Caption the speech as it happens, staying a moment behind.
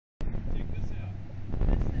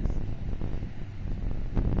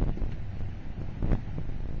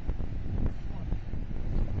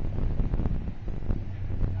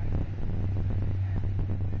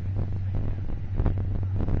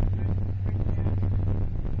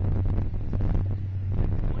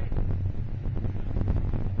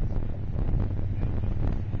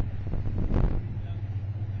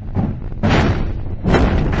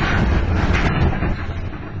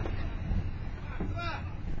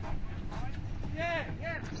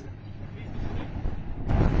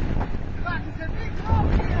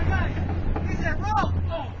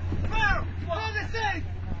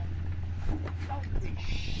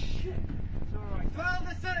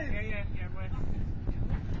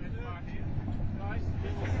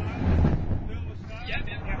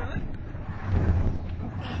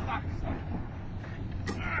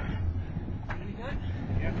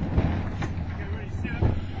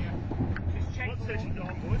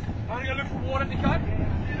I'm going to look for water, Nico. Alright.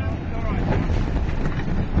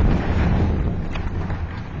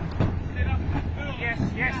 Yes,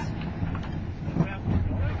 yes.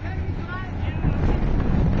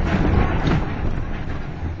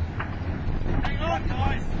 Hang on,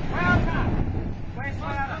 guys. Well done. Where's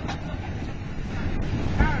my other?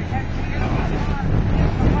 Harry, get on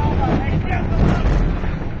the line.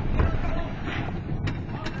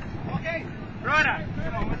 Okay. Righto.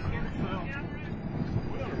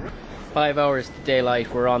 5 hours to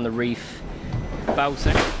daylight, we're on the reef. Bow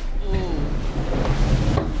section.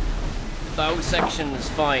 The bow section is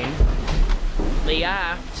fine. The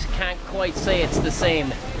aft, can't quite say it's the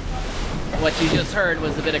same. What you just heard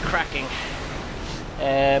was a bit of cracking.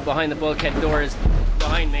 Behind the bulkhead doors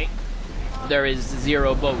behind me, there is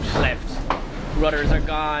 0 boat left. Rudders are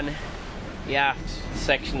gone. The aft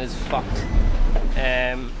section is fucked.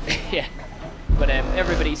 Yeah. But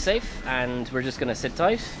everybody's safe, and we're just going to sit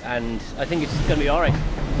tight, and I think it's going to be alright.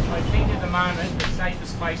 I think at the moment the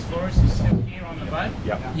safest place for us is still here on the boat.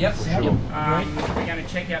 Yep. We're going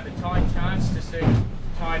to check out the tide charts to see if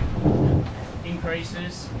tide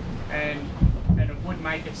increases, and it would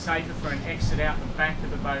make it safer for an exit out the back of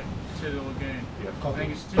the boat to the lagoon. Yep. I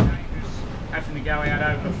think it's too dangerous having to go out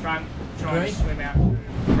over the front, trying to swim out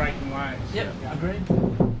through breaking waves. Yep, agreed.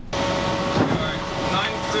 9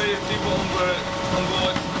 people on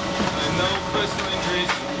board, no personal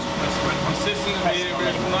injuries, consistent behavior,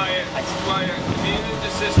 require immediate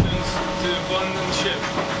assistance to abandon ship.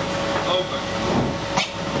 Over.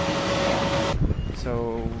 So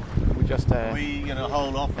we just we gonna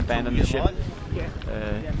hold off abandon the ship.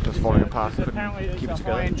 Just falling apart, couldn't keep it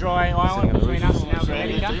together. High and dry island between us and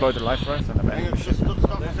Albertica. Deployed the life raft and abandoned the ship.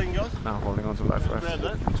 Stop the thing, guys. Now holding on to the life raft.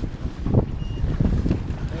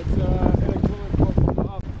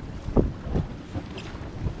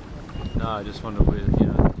 No, I just wonder where, you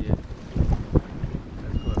know, yeah.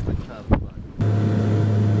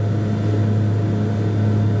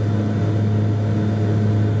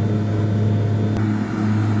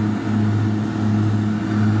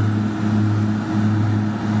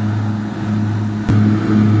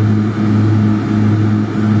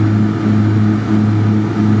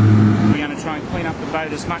 We're going to try and clean up the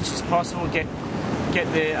boat as much as possible, get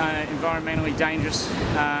the environmentally dangerous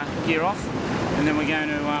gear off, and then we're going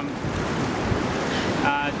to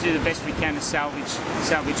do the best we can to salvage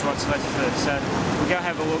what's left first. So we'll go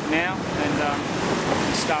have a look now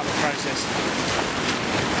and start the process.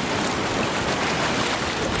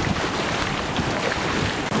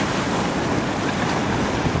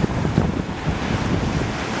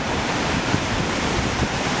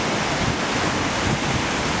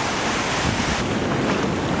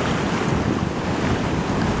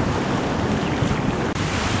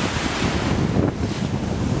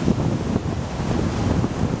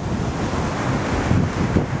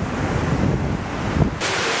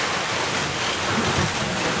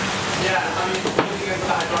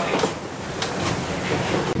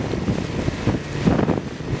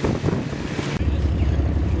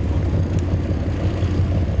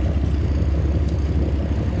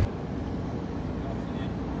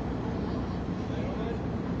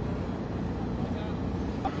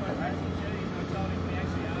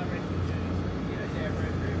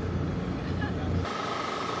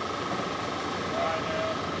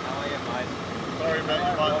 Sorry,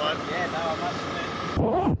 mate. Fine, mate. Yeah, no, I must admit.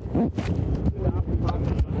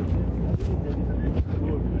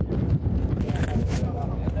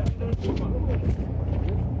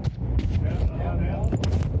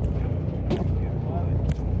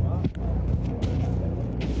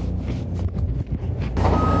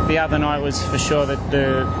 The other night was for sure that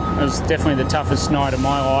it was definitely the toughest night of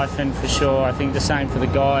my life, and for sure I think the same for the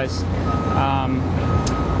guys.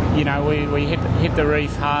 You know, we hit the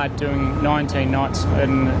reef hard doing 19 knots,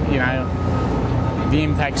 and you know the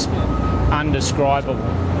impact's undescribable.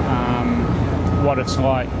 What it's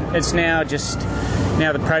like. It's now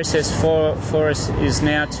the process for us is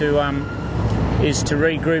now to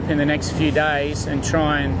regroup in the next few days and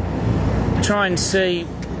try and see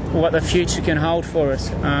what the future can hold for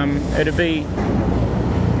us. It'll be,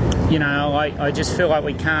 you know, I just feel like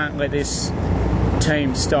we can't let this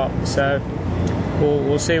team stop. So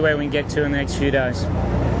we'll see where we can get to in the next few days.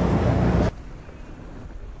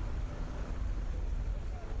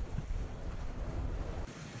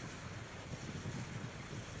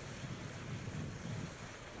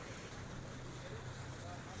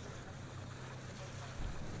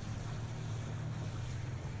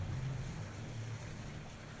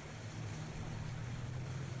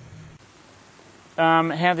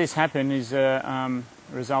 How this happened is a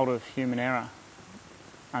result of human error.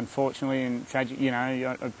 unfortunately and tragic. You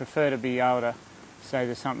know, I'd prefer to be able to say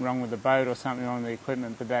there's something wrong with the boat or something wrong with the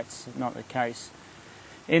equipment, but that's not the case.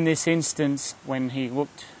 In this instance, when he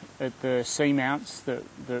looked at the seamounts that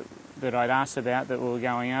I'd asked about that we were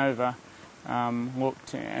going over,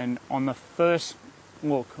 looked, and on the first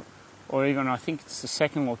look, or even I think it's the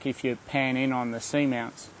second look, if you pan in on the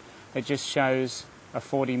seamounts, it just shows a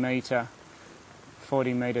 40 metre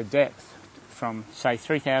depth from say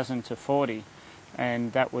 3,000 to 40,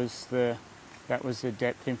 and that was the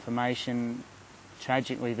depth information,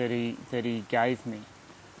 tragically, that he gave me,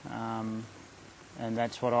 and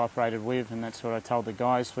that's what I operated with, and that's what I told the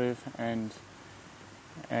guys with, and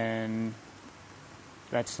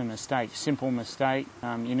that's a mistake, simple mistake.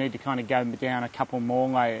 You need to kind of go down a couple more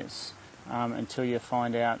layers until you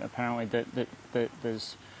find out apparently that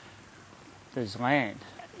there's land.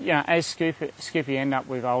 Yeah, as skipper you end up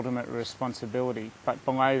with ultimate responsibility, but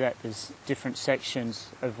below that there's different sections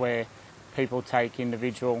of where people take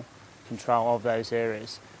individual control of those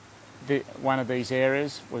areas. One of these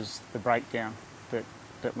areas was the breakdown that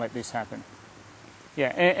let this happen. Yeah,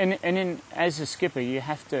 and as a skipper you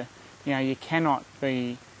have to, you know, you cannot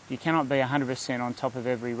be 100% on top of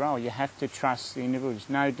every role. You have to trust the individuals.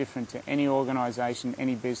 No different to any organisation,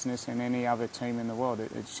 any business, and any other team in the world.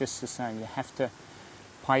 It's just the same. You have to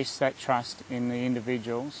place that trust in the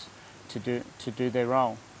individuals to do their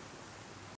role.